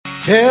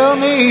Tell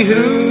me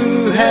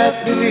who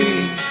hath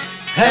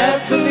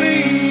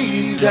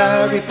believed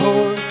our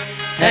report,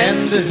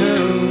 and to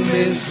whom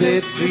is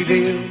it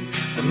revealed,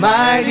 the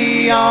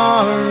mighty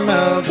arm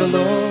of the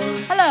Lord.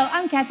 Hello,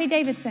 I'm Kathie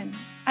Davidson.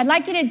 I'd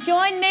like you to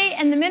join me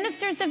and the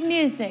ministers of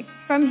music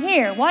from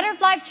here, Water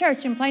of Life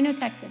Church in Plano,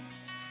 Texas,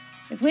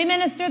 as we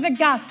minister the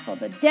gospel,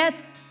 the death,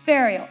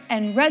 burial,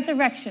 and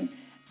resurrection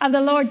of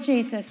the Lord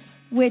Jesus,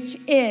 which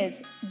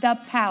is the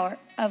power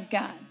of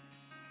God.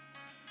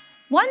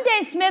 One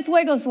day, Smith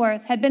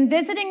Wigglesworth had been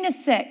visiting the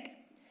sick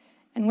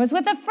and was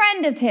with a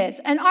friend of his,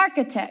 an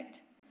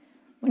architect,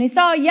 when he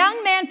saw a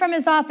young man from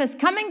his office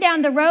coming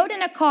down the road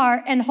in a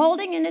car and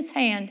holding in his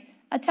hand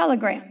a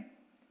telegram.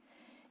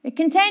 It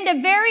contained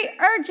a very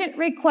urgent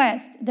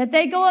request that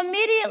they go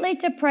immediately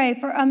to pray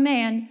for a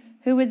man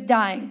who was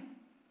dying.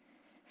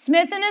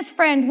 Smith and his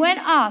friend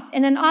went off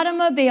in an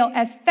automobile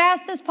as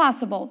fast as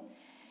possible,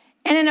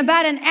 and in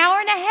about an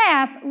hour and a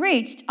half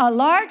reached a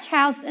large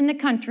house in the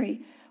country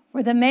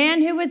where the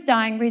man who was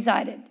dying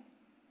resided.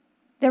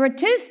 There were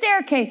 2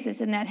 staircases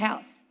in that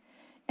house,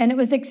 and it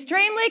was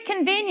extremely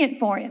convenient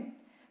for him,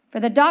 for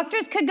the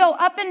doctors could go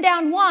up and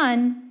down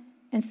one,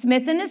 and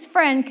Smith and his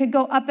friend could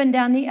go up and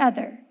down the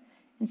other,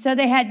 and so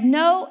they had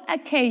no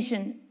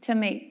occasion to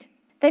meet.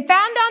 They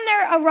found on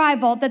their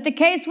arrival that the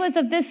case was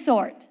of this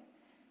sort.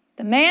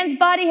 The man's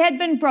body had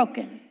been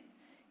broken.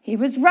 He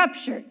was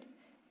ruptured,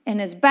 and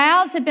his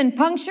bowels had been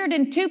punctured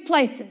in 2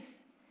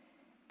 places.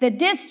 The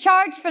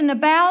discharge from the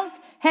bowels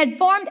had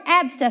formed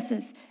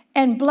abscesses,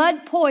 and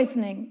blood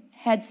poisoning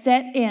had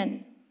set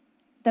in.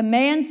 The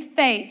man's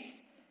face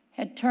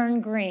had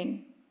turned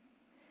green.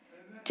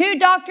 2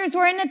 doctors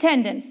were in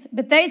attendance,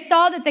 but they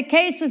saw that the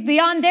case was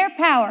beyond their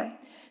power,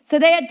 so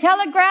they had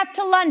telegraphed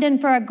to London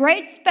for a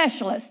great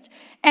specialist,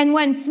 and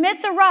when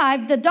Smith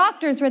arrived, the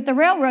doctors were at the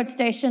railroad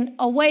station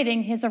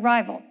awaiting his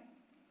arrival.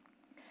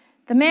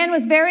 The man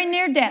was very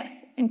near death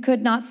and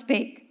could not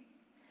speak.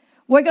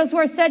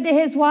 Wigglesworth said to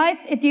his wife,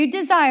 "If you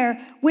desire,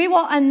 we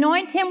will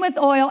anoint him with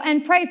oil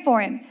and pray for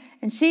him."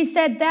 And she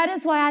said, "That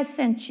is why I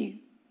sent you."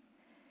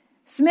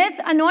 Smith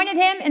anointed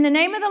him in the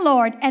name of the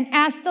Lord and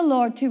asked the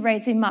Lord to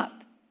raise him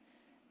up.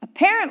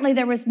 Apparently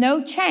there was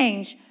no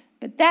change,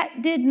 but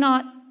that did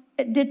not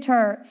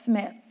deter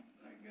Smith.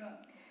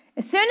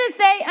 As soon as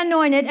they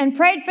anointed and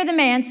prayed for the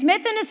man,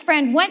 Smith and his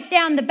friend went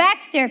down the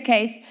back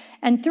staircase,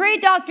 and 3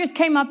 doctors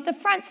came up the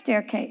front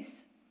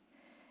staircase.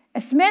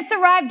 As Smith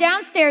arrived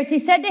downstairs, he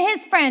said to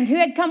his friend who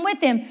had come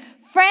with him,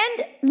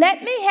 "Friend,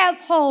 let me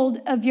have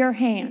hold of your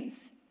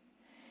hands."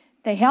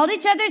 They held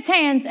each other's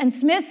hands, and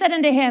Smith said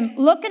unto him,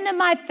 "Look into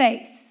my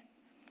face,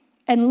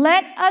 and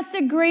let us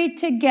agree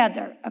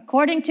together,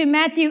 according to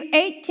Matthew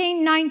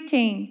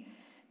 18:19,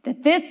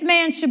 that this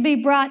man should be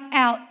brought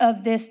out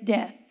of this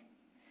death."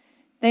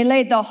 They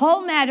laid the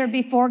whole matter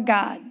before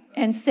God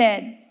and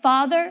said,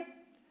 "Father,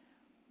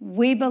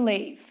 we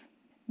believe."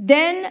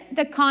 Then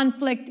the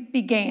conflict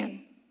began.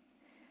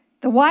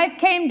 The wife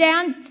came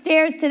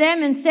downstairs to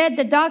them and said,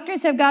 "The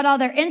doctors have got all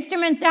their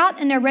instruments out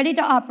and they're ready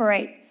to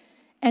operate."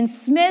 And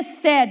Smith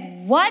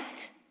said,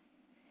 "What?"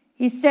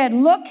 He said,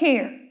 "Look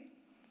here,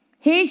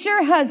 he's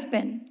your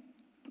husband,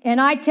 and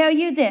I tell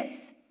you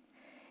this,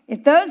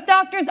 if those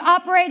doctors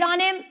operate on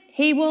him,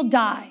 he will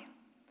die.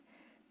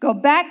 Go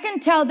back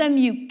and tell them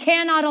you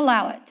cannot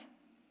allow it."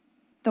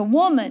 The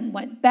woman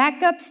went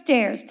back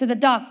upstairs to the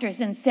doctors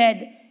and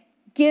said,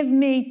 "Give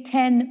me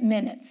 10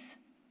 minutes.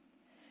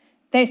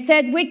 They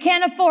said, "We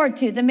can't afford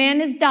to. The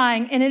man is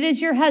dying, and it is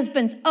your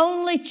husband's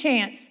only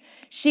chance."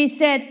 She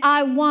said,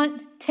 "I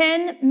want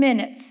 10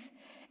 minutes,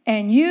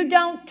 and you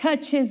don't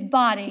touch his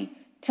body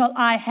till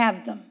I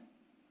have them."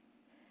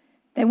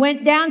 They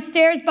went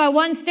downstairs by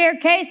one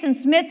staircase, and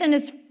Smith and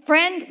his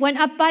friend went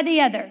up by the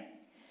other.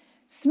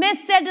 Smith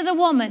said to the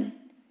woman,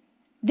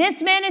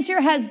 "This man is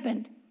your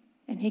husband,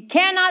 and he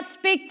cannot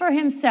speak for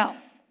himself.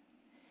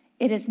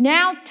 It is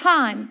now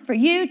time for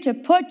you to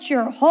put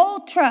your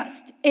whole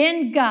trust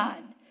in God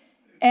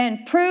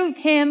and prove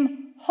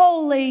him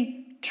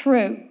wholly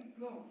true.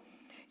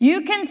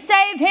 You can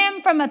save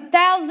him from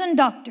 1,000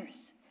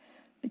 doctors,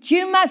 but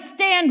you must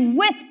stand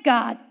with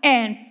God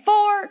and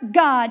for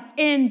God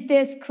in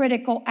this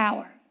critical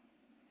hour."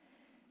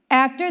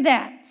 After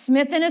that,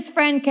 Smith and his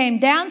friend came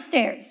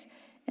downstairs,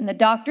 and the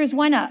doctors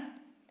went up.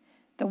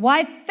 The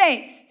wife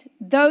faced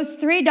those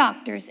 3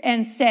 doctors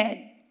and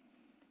said,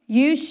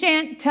 "You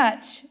shan't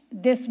touch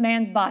this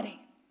man's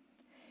body.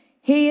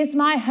 He is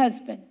my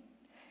husband,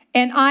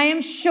 and I am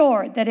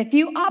sure that if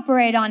you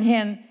operate on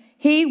him,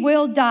 he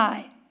will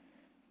die,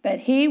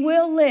 but he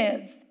will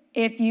live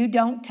if you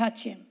don't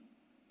touch him."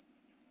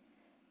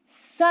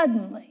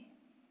 Suddenly,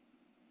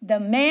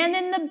 the man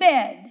in the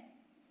bed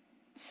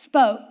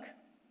spoke.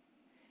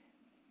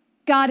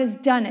 "God has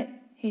done it,"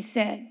 he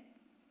said.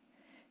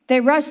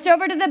 They rushed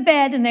over to the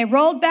bed, and they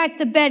rolled back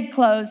the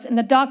bedclothes, and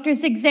the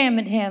doctors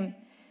examined him,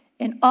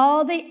 and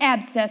all the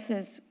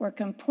abscesses were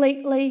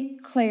completely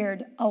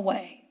cleared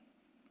away.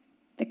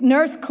 The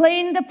nurse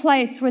cleaned the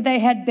place where they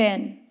had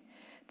been.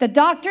 The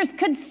doctors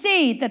could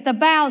see that the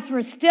bowels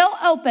were still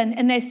open,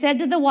 and they said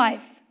to the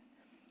wife,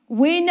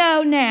 We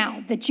know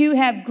now that you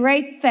have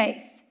great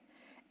faith,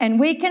 and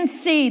we can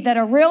see that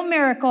a real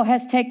miracle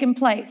has taken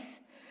place.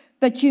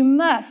 But you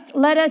must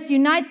let us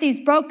unite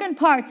these broken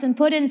parts and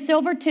put in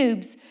silver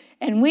tubes,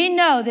 and we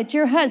know that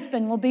your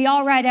husband will be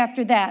all right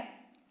after that,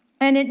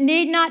 and it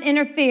need not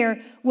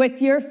interfere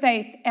with your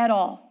faith at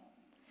all.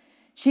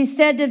 She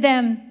said to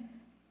them,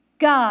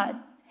 God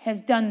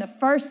has done the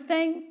first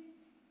thing,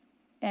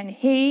 and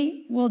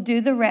he will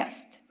do the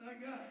rest.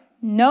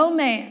 No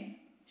man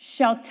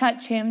shall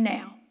touch him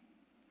now.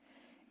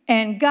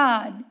 And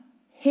God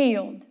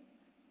healed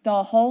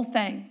the whole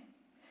thing.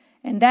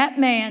 And that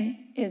man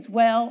is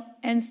well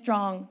and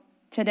strong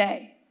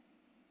today.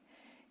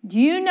 Do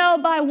you know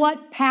by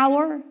what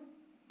power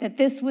that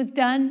this was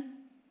done?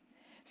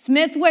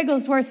 Smith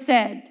Wigglesworth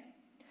said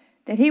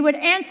that he would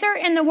answer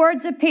in the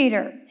words of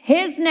Peter,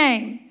 his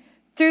name,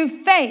 through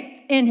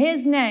faith in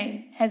his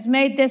name, has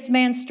made this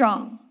man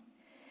strong.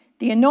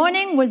 The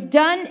anointing was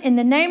done in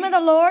the name of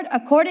the Lord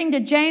according to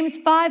James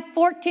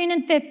 5:14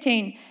 and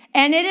 15.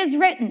 And it is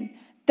written,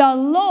 the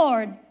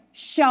Lord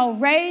shall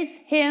raise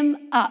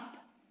him up.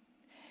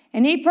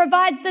 And he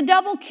provides the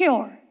double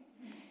cure.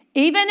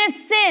 Even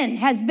if sin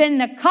has been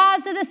the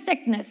cause of the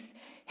sickness,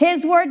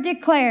 his word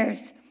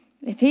declares,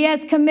 if he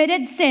has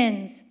committed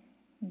sins,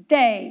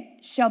 they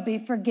shall be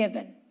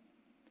forgiven.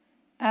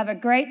 I have a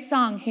great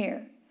song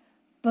here.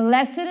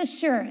 Blessed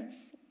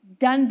assurance,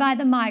 done by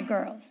the My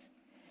Girls.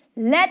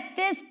 Let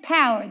this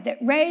power that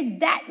raised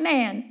that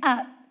man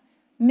up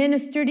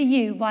minister to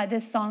you while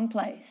this song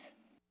plays.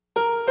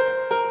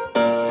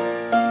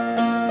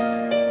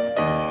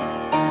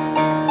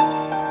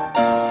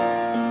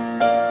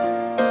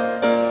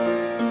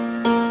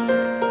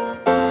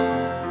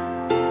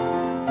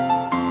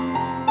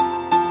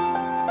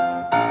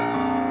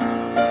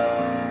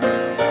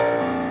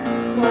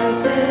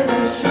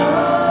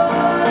 Divine.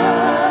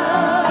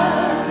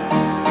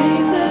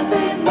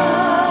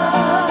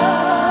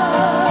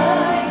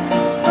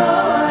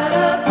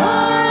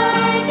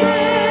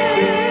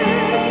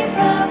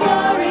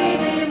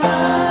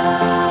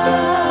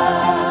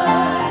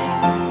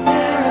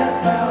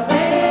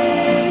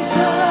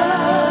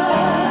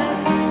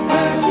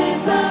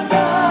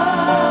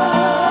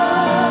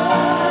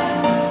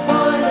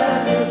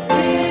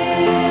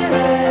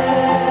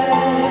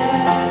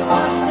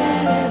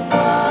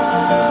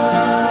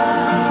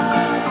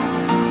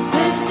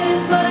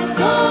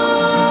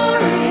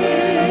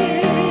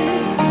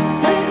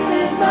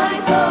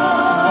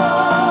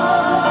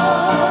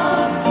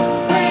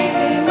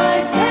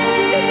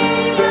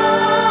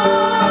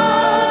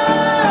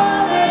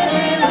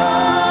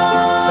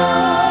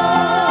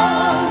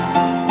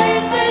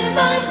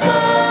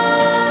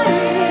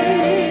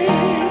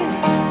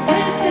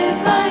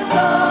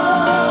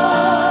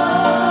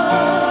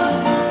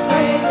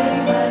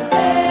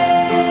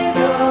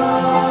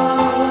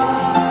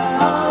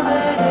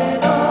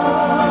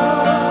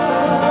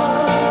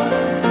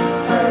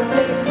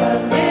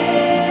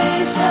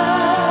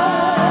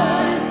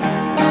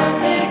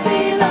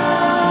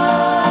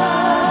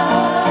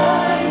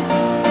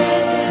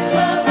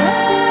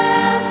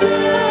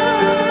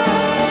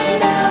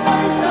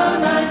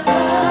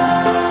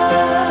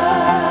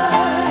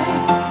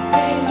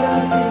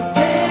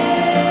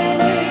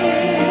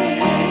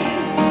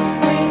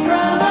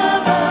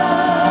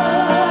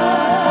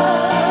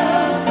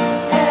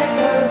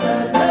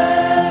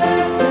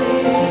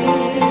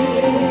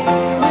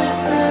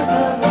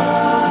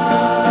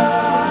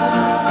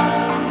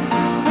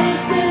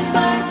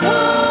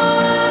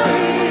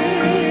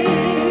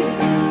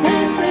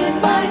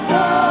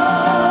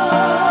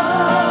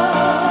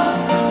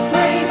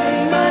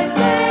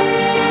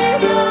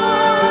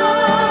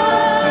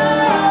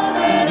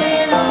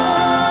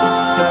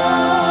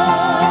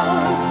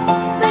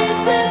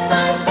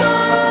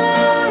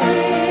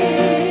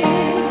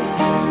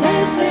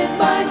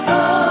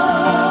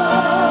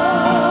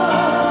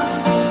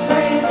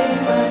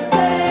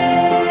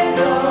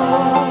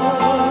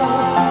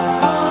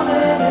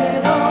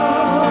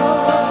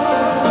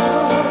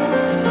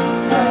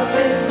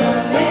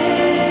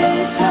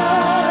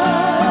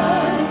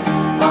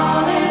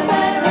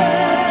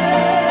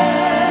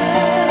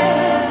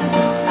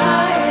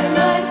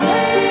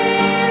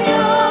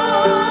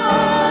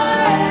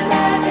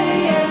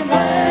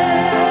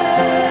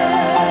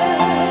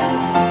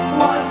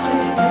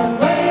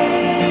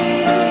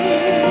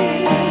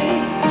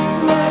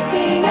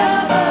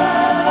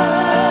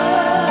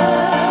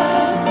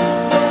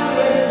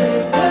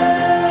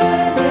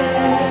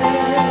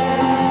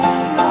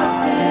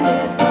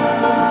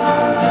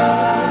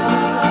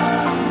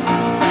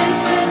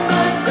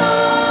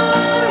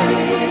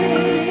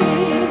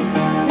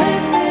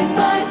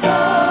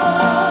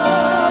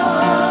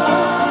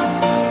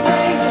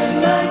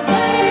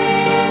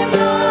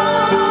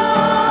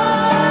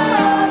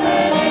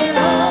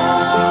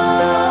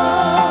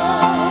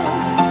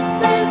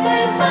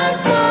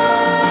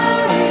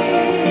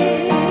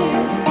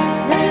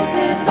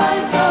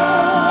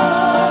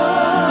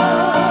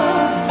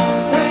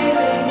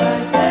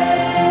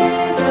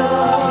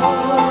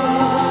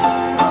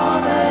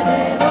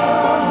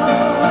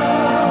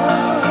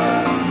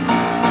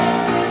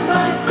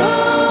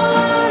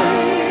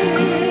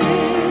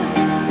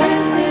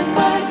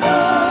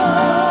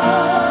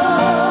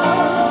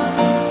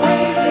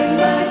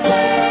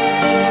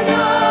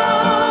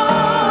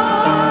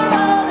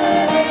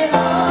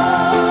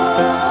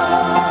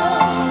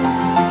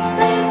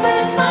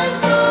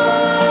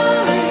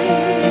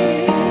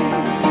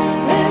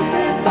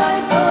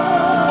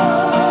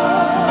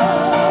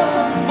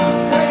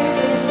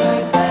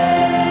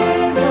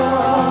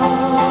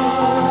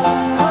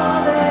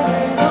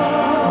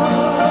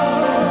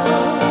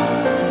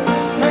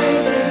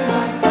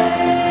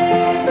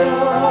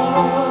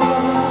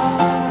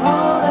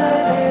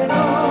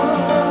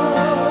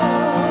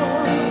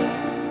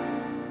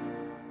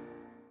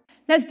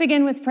 Let's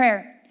begin with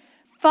prayer.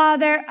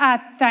 Father, I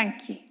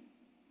thank you.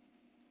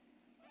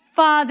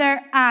 Father,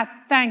 I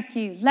thank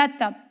you. Let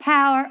the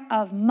power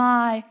of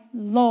my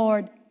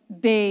Lord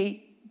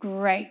be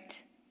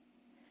great.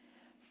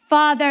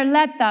 Father,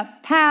 let the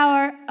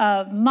power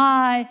of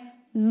my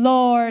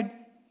Lord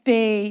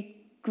be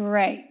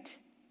great.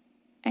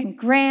 And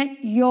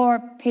grant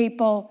your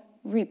people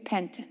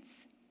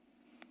repentance.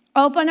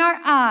 Open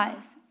our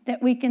eyes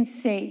that we can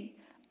see.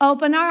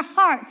 Open our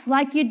hearts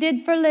like you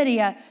did for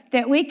Lydia,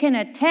 that we can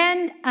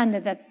attend unto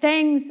the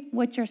things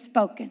which are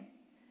spoken.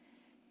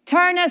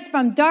 Turn us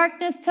from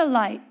darkness to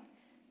light,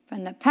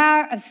 from the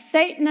power of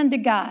Satan unto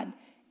God.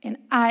 And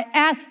I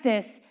ask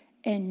this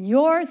in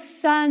your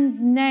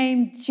Son's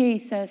name,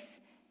 Jesus.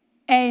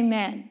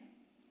 Amen.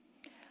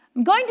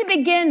 I'm going to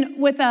begin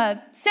with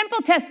a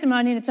simple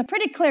testimony, and it's a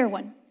pretty clear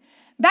one.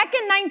 Back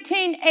in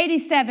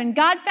 1987,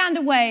 God found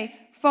a way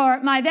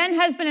for my then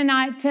husband and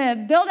I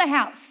to build a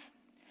house.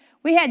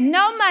 We had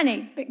no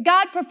money, but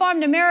God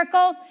performed a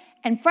miracle,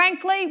 and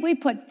frankly, we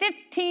put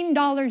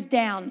 $15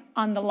 down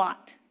on the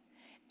lot,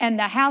 and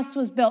the house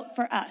was built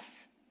for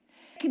us.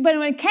 But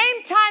when it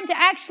came time to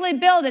actually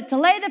build it, to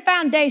lay the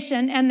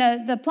foundation and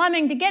the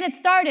plumbing to get it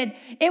started,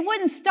 it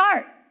wouldn't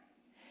start.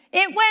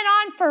 It went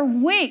on for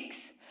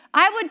weeks.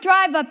 I would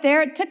drive up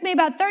there. It took me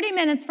about 30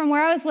 minutes from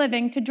where I was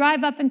living to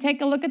drive up and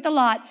take a look at the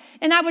lot.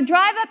 And I would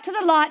drive up to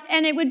the lot,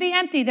 and it would be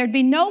empty. There'd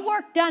be no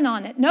work done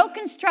on it, no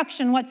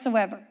construction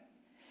whatsoever.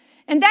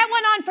 And that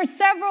went on for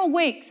several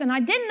weeks, and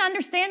I didn't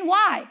understand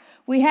why.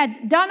 We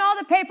had done all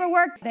the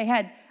paperwork. They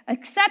had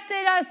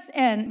accepted us,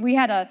 and we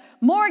had a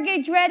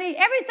mortgage ready.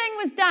 Everything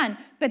was done,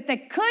 but they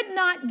could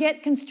not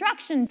get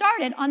construction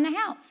started on the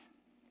house.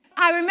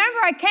 I remember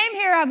I came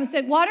here. I was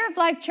at Water of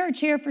Life Church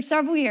here for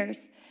several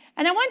years,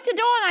 and I went to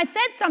Doyle, and I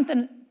said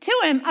something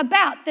to him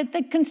about that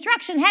the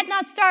construction had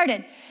not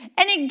started.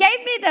 And he gave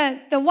me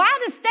the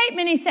wildest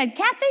statement. He said,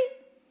 Kathie,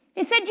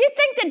 he said, do you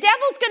think the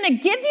devil's going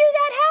to give you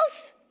that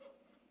house?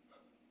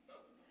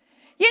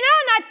 You know,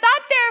 and I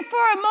thought there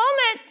for a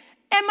moment,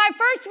 and my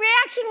first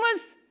reaction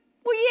was,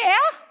 well,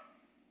 yeah,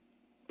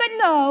 but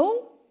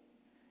no.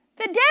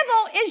 The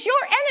devil is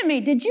your enemy.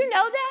 Did you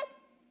know that?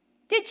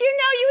 Did you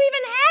know you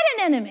even had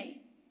an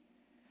enemy?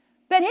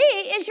 But he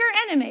is your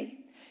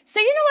enemy. So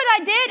you know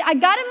what I did? I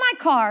got in my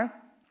car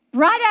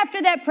right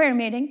after that prayer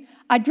meeting.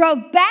 I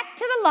drove back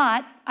to the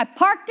lot. I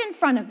parked in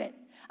front of it.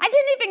 I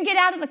didn't even get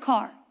out of the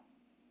car.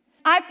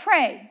 I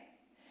prayed.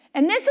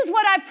 And this is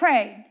what I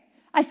prayed.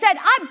 I said,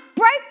 I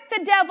break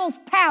the devil's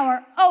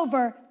power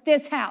over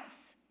this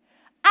house.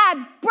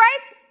 I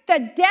break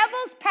the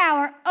devil's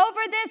power over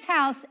this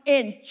house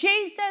in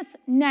Jesus'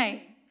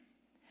 name.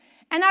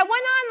 And I went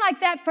on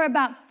like that for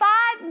about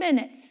 5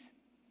 minutes.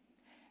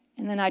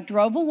 And then I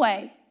drove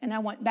away and I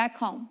went back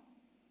home.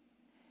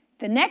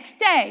 The next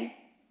day,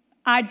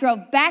 I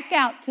drove back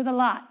out to the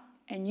lot.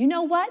 And you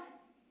know what?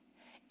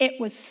 It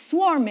was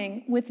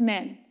swarming with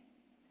men.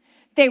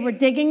 They were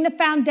digging the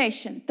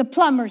foundation. The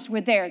plumbers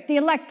were there. The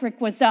electric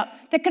was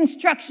up. The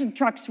construction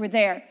trucks were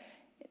there.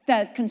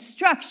 The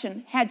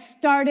construction had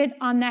started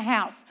on the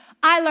house.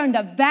 I learned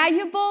a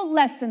valuable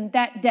lesson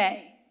that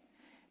day.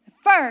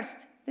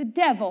 First, the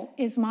devil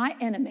is my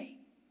enemy.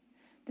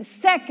 The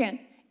second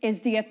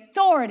is the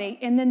authority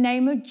in the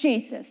name of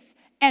Jesus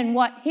and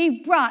what he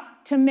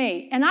brought to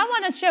me. And I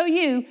want to show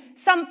you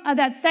some of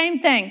that same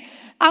thing.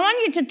 I want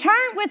you to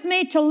turn with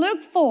me to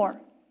Luke 4.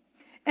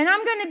 And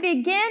I'm going to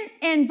begin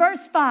in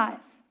verse 5.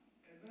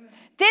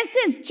 This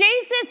is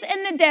Jesus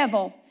and the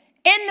devil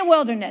in the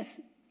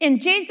wilderness, in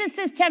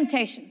Jesus'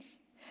 temptations.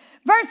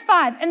 Verse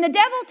 5, and the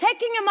devil,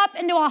 taking him up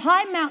into a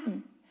high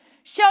mountain,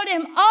 showed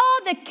him all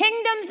the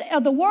kingdoms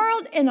of the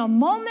world in a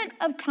moment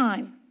of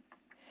time.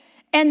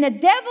 And the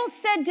devil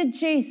said to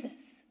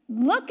Jesus,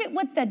 look at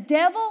what the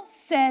devil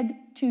said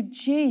to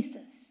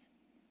Jesus.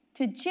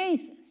 To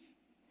Jesus.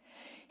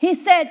 He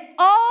said,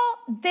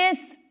 all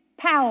this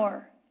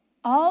power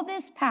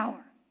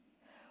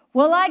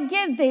will I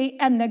give thee,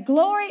 and the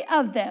glory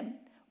of them.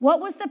 What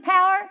was the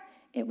power?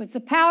 It was the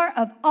power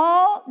of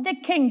all the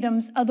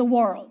kingdoms of the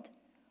world.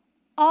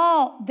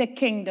 All the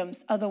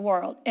kingdoms of the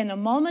world in a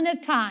moment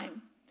of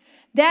time.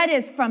 That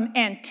is from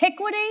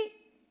antiquity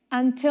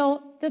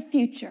until the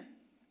future.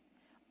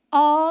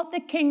 All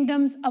the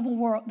kingdoms of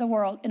the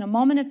world in a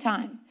moment of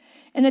time.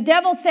 And the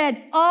devil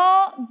said,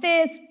 all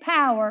this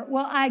power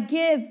will I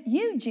give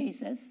you,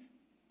 Jesus,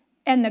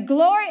 and the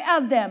glory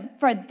of them,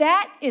 for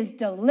that is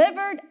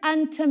delivered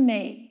unto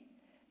me.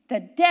 The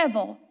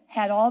devil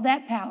had all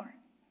that power.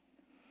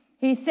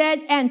 He said,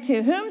 and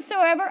to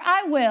whomsoever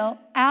I will,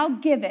 I'll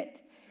give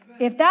it.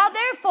 If thou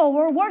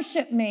therefore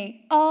worship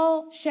me,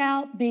 all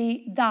shall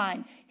be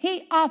thine.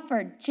 He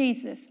offered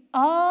Jesus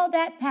all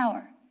that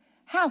power.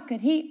 How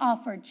could he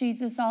offer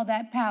Jesus all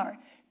that power?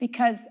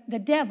 Because the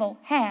devil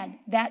had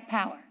that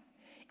power.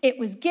 It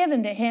was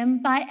given to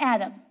him by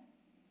Adam.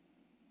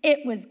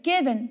 It was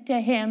given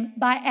to him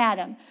by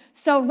Adam.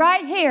 So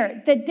right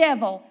here, the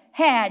devil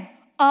had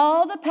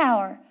all the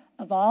power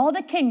of all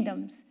the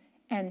kingdoms,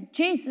 and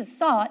Jesus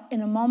saw it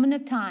in a moment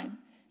of time.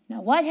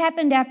 Now, what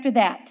happened after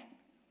that?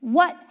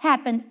 what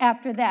happened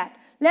after that.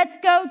 Let's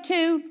go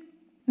to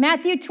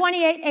Matthew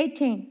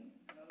 28:18.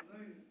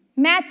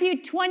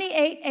 Matthew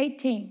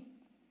 28:18.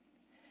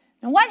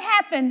 Now, what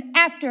happened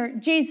after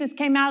Jesus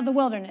came out of the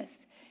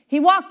wilderness? He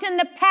walked in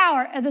the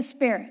power of the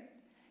Spirit.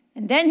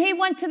 And then he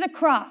went to the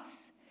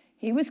cross.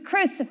 He was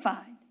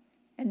crucified.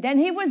 And then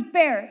he was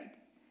buried.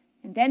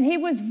 And then he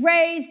was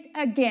raised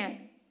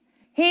again.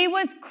 He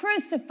was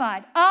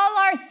crucified. All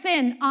our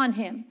sin on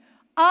him.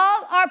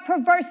 All our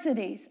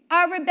perversities,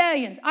 our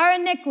rebellions, our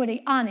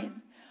iniquity on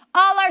him.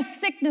 All our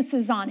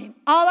sicknesses on him.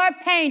 All our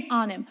pain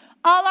on him.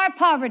 All our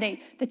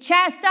poverty. The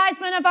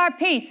chastisement of our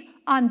peace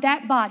on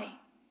that body.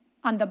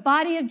 On the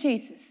body of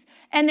Jesus.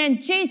 And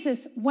then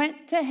Jesus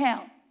went to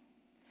hell.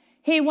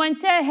 He went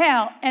to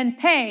hell and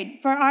paid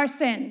for our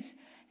sins.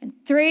 And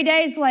 3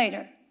 days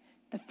later,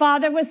 the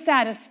Father was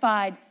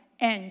satisfied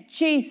and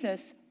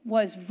Jesus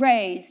was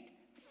raised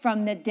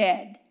from the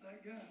dead.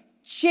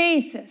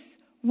 Jesus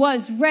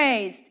was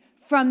raised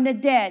from the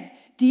dead.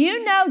 Do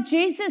you know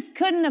Jesus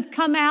couldn't have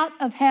come out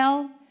of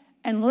hell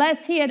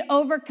unless he had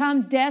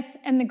overcome death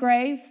and the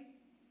grave?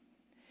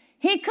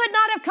 He could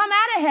not have come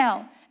out of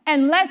hell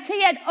unless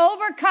he had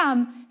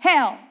overcome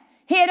hell.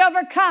 He had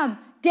overcome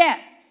death.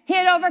 He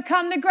had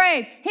overcome the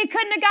grave. He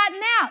couldn't have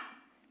gotten out.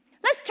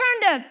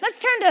 Let's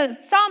turn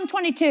to Psalm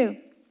 22.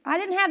 I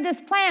didn't have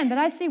this planned, but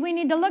I see we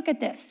need to look at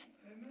this.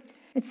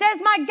 It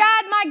says, my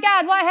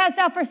God, why hast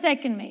thou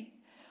forsaken me?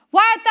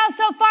 Why art thou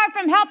so far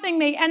from helping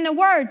me and the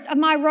words of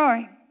my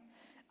roaring?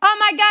 Oh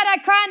my God, I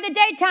cry in the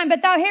daytime,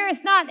 but thou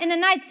hearest not, in the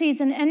night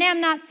season, and am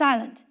not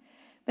silent.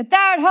 But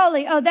thou art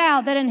holy, O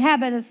thou that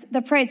inhabitest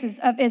the praises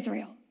of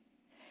Israel.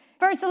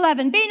 Verse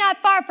 11, be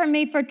not far from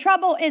me, for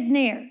trouble is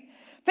near.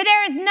 For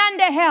there is none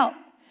to help.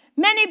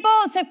 Many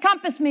bulls have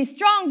compassed me.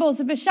 Strong bulls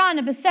of Bashan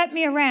have beset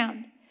me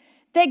around.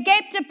 They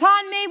gaped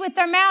upon me with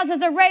their mouths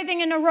as a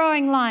raving and a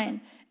roaring lion.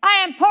 I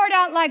am poured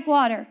out like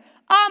water.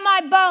 All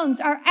my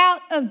bones are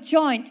out of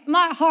joint.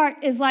 My heart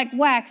is like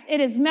wax. It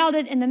is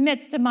melted in the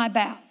midst of my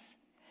bowels.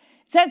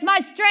 It says, my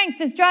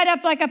strength is dried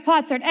up like a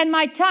potsherd, and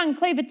my tongue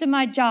cleaveth to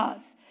my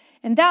jaws.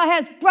 And thou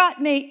hast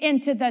brought me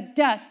into the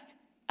dust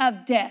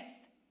of death.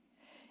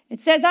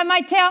 It says, I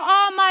might tell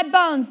all my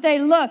bones, they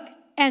look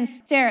and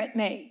stare at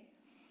me.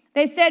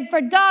 They said,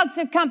 for dogs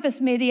have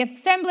compassed me. The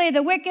assembly of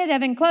the wicked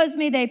have enclosed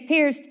me. They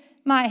pierced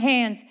my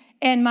hands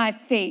and my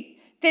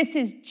feet. This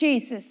is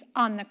Jesus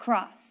on the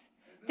cross.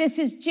 This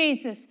is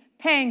Jesus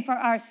paying for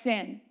our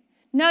sin.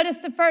 Notice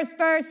the first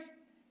verse.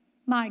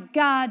 My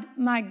God,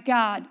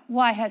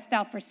 why hast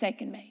thou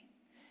forsaken me?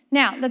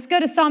 Now, let's go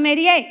to Psalm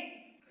 88.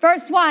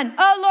 Verse 1.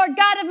 O Lord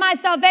God of my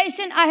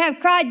salvation, I have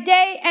cried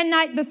day and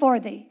night before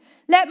thee.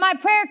 Let my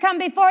prayer come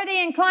before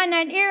thee. Incline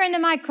thine ear unto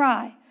my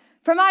cry.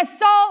 For my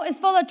soul is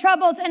full of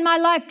troubles, and my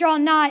life draw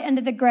nigh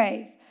unto the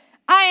grave.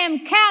 I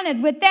am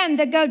counted with them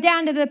that go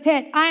down to the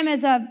pit. I am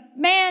as a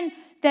man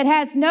that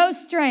has no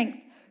strength,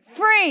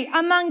 free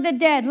among the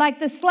dead, like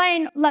the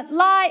slain that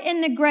lie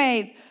in the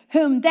grave,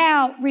 whom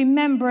thou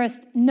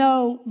rememberest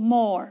no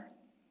more.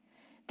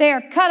 They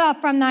are cut off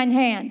from thine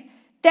hand.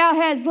 Thou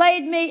hast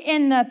laid me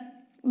in the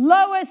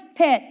lowest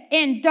pit,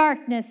 in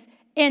darkness,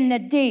 in the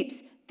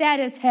deeps.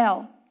 That is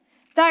hell.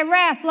 Thy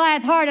wrath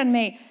lieth hard on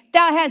me.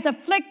 Thou hast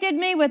afflicted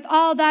me with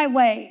all thy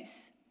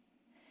waves.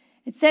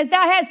 It says,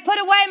 thou hast put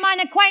away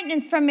mine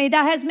acquaintance from me.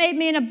 Thou hast made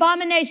me an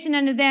abomination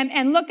unto them.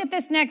 And look at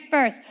this next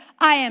verse.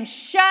 I am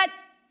shut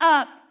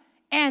up,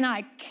 and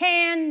I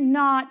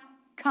cannot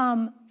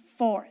come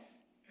forth.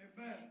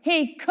 Amen.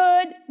 He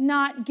could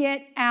not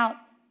get out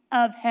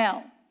of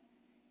hell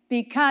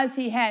because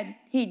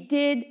he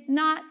did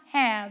not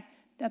have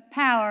the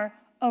power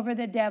over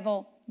the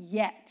devil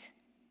yet.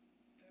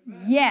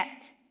 Amen.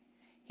 Yet.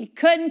 He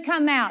couldn't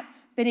come out.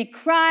 But he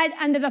cried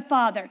unto the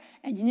Father.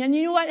 And you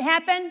know what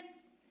happened?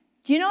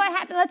 Do you know what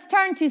happened? Let's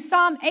turn to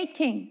Psalm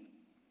 18.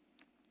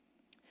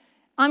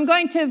 I'm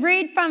going to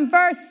read from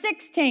verse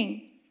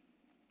 16.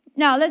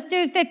 No, let's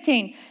do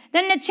 15.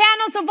 Then the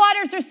channels of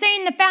waters are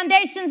seen. The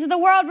foundations of the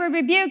world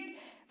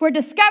were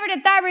discovered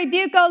at thy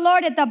rebuke, O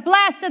Lord, at the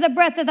blast of the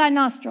breath of thy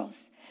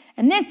nostrils.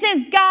 And this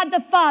is God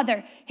the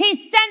Father. He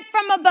sent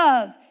from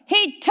above.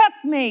 He took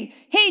me.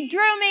 He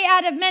drew me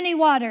out of many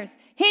waters.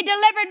 He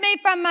delivered me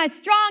from my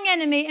strong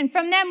enemy and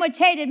from them which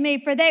hated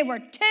me, for they were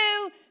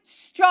too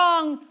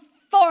strong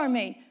for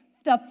me.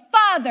 The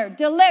Father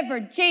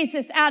delivered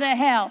Jesus out of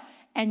hell.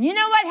 And you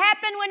know what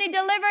happened when he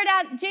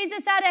delivered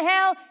Jesus out of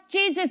hell?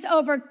 Jesus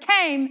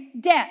overcame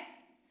death.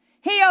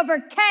 He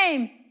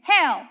overcame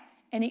hell.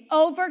 And he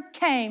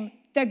overcame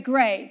the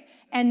grave.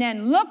 And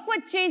then look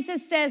what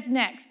Jesus says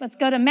next. Let's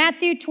go to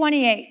Matthew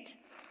 28.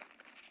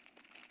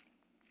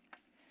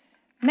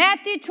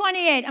 Matthew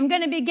 28, I'm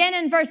going to begin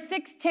in verse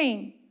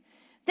 16.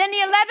 Then the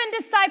 11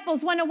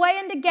 disciples went away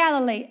into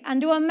Galilee,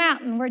 unto a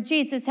mountain where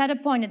Jesus had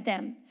appointed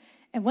them.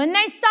 And when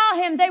they saw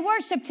him, they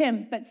worshipped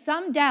him, but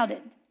some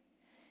doubted.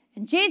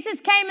 And Jesus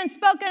came and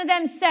spoke unto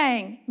them,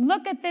 saying,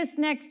 look at this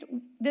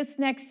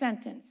next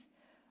sentence.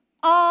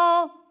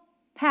 All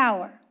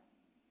power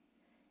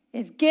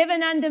is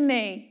given unto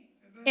me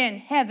in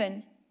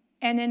heaven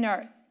and in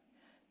earth.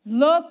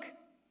 Look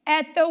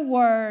at the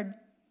word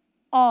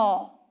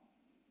all.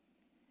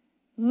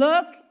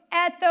 Look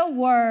at the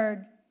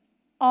word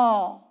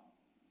all.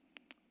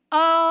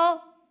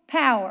 All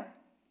power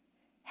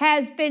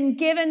has been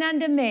given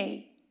unto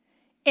me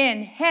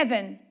in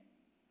heaven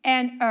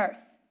and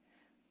earth.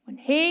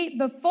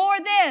 Before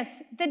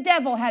this, the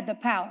devil had the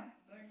power.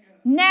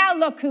 Now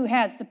look who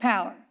has the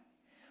power.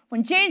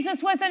 When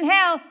Jesus was in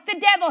hell, the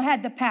devil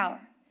had the power.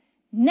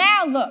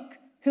 Now look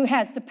who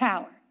has the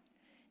power.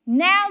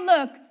 Now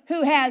look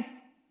who has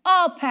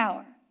all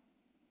power.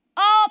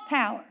 All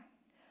power.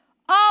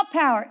 All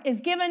power is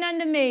given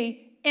unto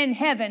me in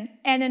heaven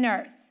and in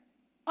earth.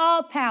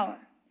 All power.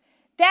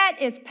 That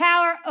is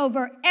power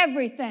over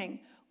everything.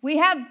 We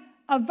have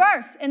a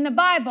verse in the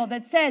Bible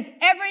that says,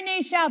 every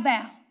knee shall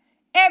bow,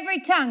 every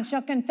tongue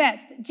shall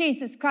confess that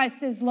Jesus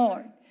Christ is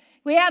Lord.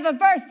 We have a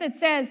verse that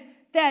says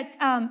that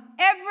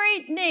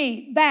every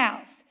knee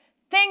bows.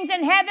 Things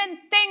in heaven,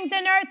 things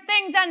in earth,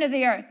 things under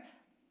the earth,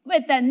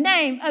 with the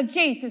name of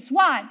Jesus.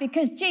 Why?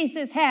 Because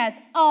Jesus has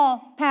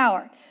all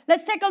power.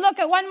 Let's take a look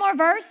at one more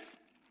verse.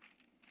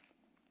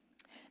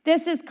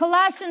 This is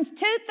Colossians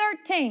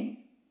 2:13.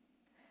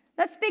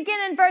 Let's begin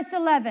in verse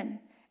 11.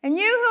 And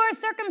you who are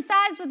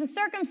circumcised with a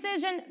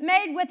circumcision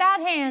made without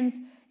hands,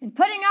 and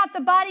putting off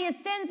the body of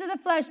sins of the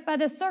flesh by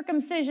the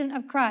circumcision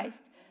of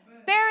Christ,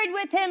 buried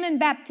with him in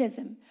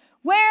baptism,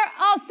 where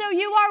also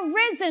you are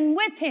risen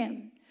with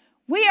him.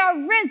 We are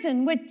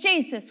risen with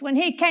Jesus when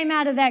he came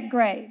out of that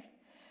grave,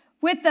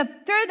 through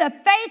the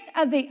faith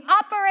of the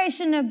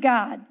operation of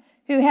God,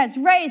 who has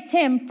raised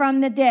him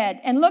from the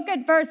dead. And look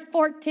at verse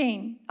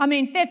 15.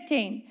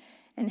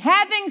 And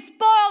having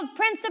spoiled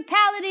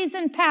principalities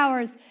and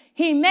powers,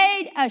 he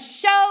made a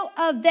show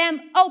of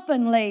them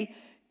openly,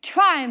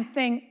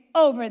 triumphing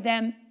over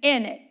them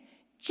in it.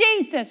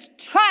 Jesus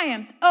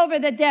triumphed over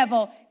the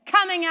devil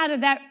coming out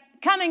of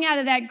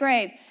that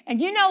grave.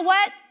 And you know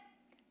what?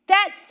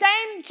 That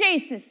same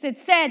Jesus that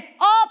said,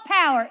 all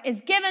power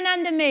is given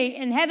unto me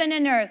in heaven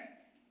and earth,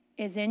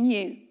 is in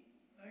you.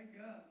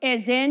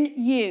 Is in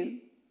you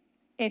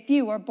if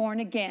you were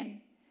born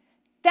again.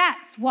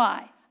 That's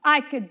why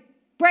I could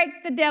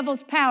break the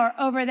devil's power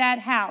over that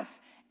house,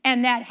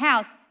 and that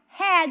house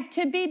had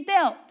to be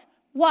built.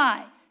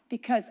 Why?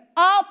 Because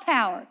all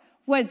power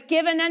was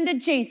given unto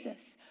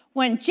Jesus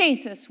when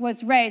Jesus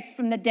was raised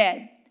from the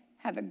dead.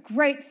 Have a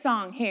great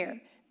song here.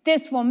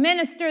 This will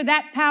minister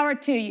that power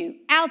to you.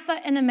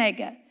 Alpha and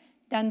Omega,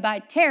 done by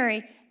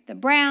Terry, the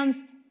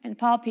Browns, and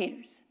Paul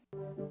Peters.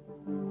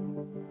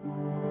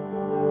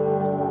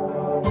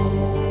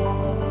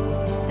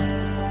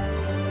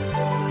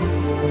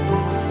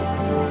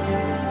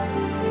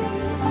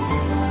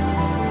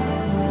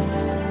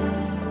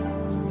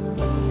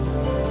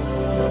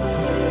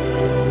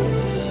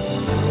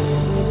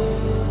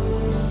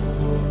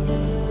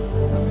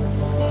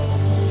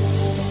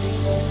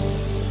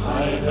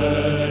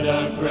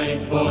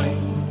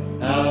 Voice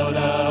out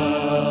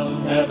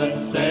of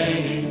heaven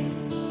saying,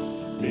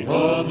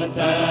 behold, the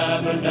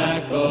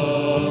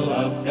tabernacle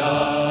of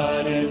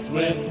God is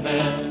with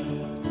men.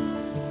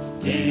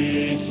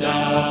 He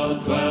shall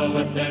dwell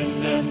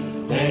within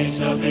them, they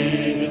shall be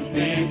his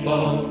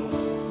people,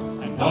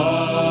 and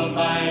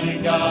Almighty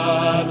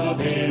God will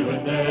be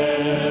with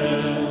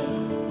them.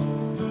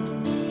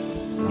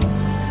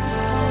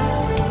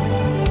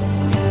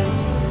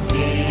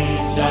 He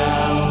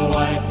shall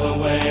wipe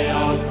away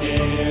all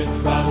tears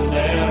from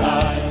their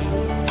eyes.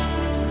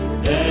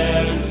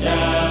 There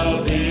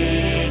shall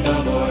be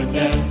no more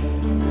death,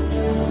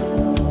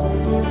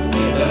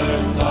 neither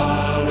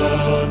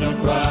sorrow nor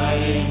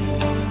crying,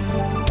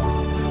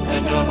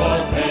 and no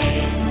more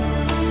pain.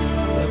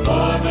 The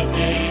former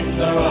things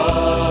are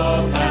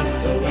all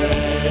passed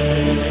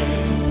away.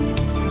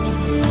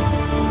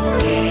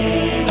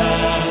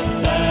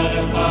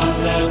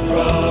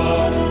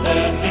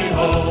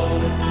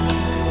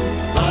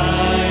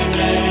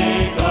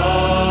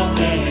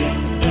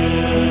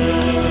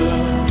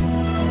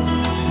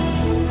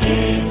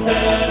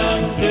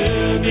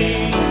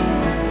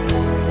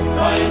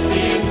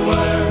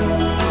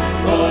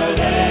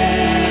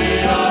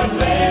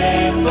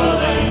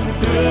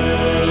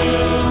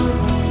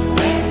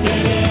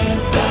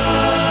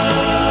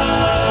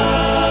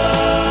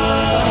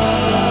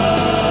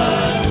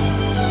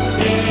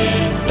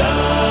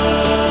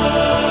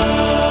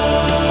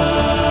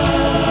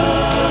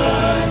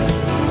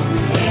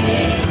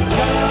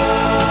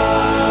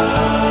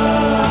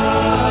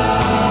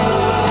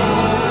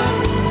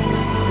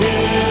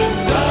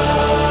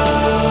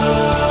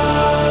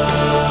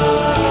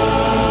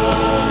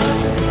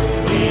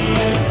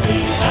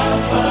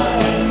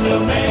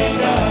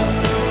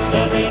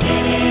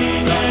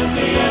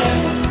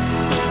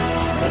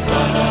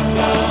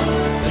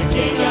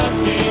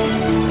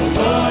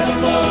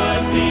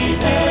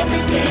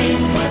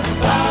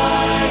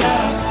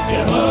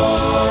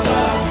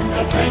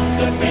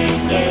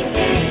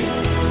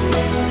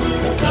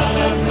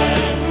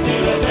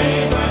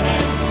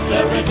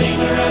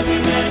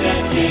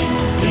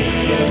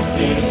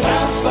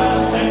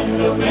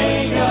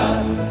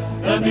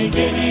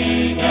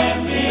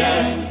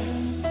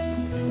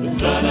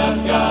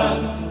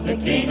 God, the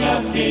King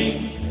of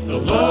Kings, the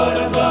Lord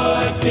of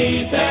Lords,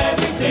 He's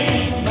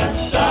everything.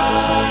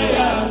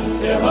 Messiah,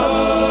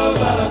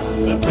 Jehovah,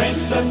 the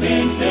Prince of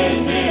Peace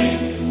is He.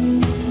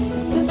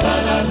 The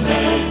Son of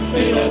Man,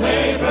 seed of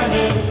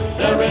Abraham,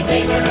 the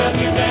Redeemer of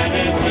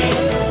humanity.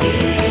 He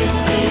is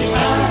the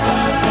Alpha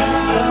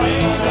and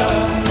Omega,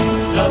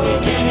 the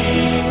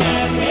beginning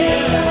and the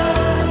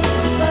end.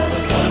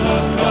 The Son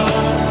of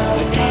God,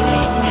 the King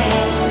of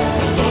Kings,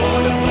 the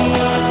Lord of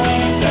Lords,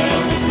 He's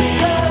everything.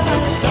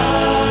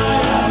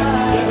 Messiah,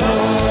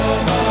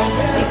 Jehovah,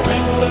 the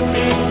Prince of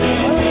Peace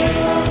is He.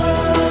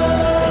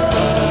 The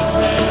Son of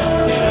Man,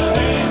 seed of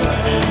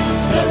Abraham,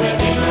 the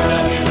Redeemer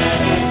of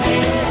humanity.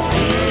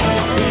 He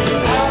is the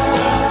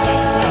Alpha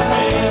and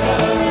Omega,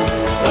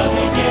 the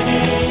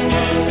beginning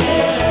and the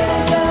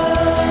end.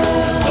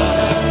 The Son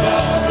of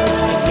God,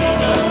 the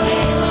King of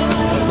Kings,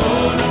 the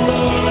Lord of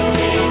Lords,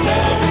 He's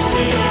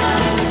everything.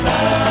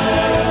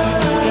 Messiah,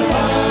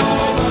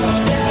 Jehovah,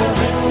 the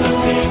Prince of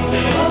Peace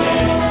is He.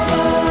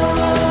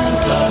 The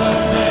Son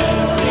of Man,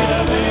 seed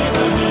of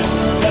Abraham,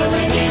 the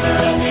Redeemer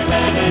of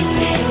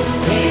humanity.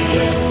 He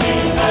is the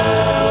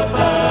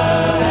Alpha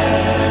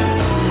and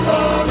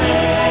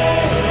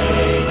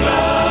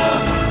Omega,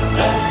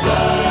 the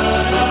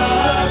Son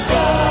of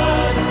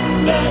God,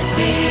 the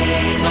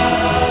King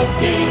of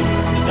Kings,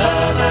 the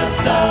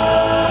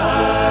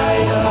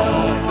Messiah,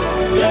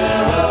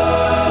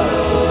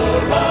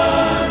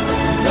 Jehovah,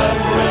 the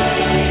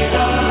great I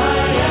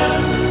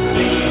am,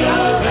 seed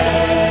of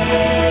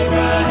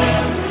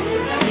Abraham.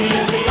 He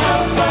is the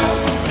Alpha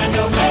and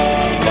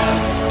Omega,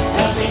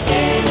 the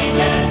beginning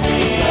and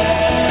the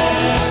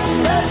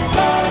end. The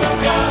Son of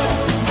God,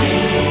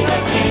 King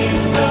of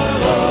Kings, the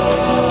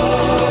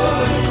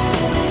Lord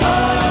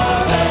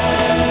of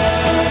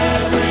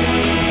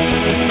everything.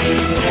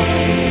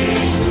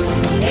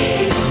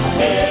 He is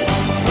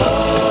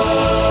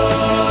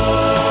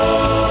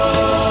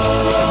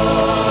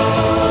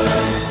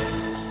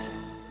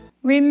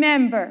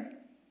Remember,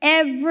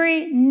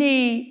 every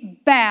knee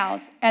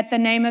bows at the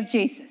name of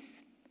Jesus.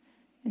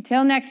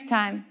 Until next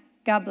time,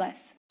 God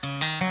bless.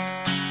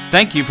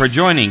 Thank you for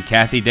joining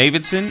Kathie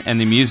Davidson and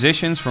the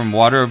musicians from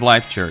Water of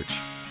Life Church.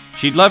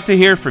 She'd love to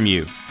hear from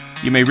you.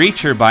 You may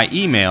reach her by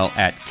email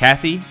at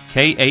Kathie,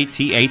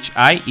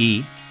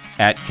 Kathie,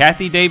 at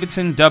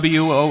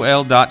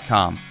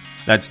KathieDavidsonWOL.com.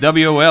 That's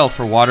WOL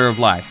for Water of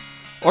Life.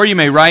 Or you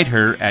may write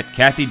her at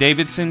Kathie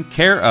Davidson,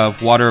 care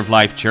of Water of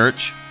Life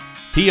Church,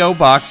 P.O.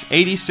 Box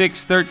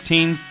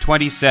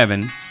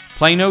 861327,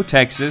 Plano,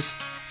 Texas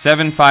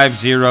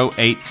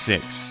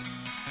 75086.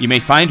 You may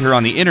find her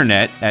on the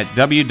internet at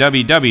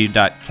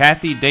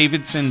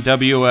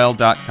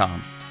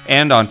www.KathieDavidsonWOL.com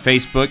and on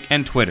Facebook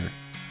and Twitter.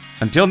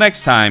 Until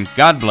next time,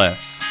 God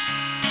bless.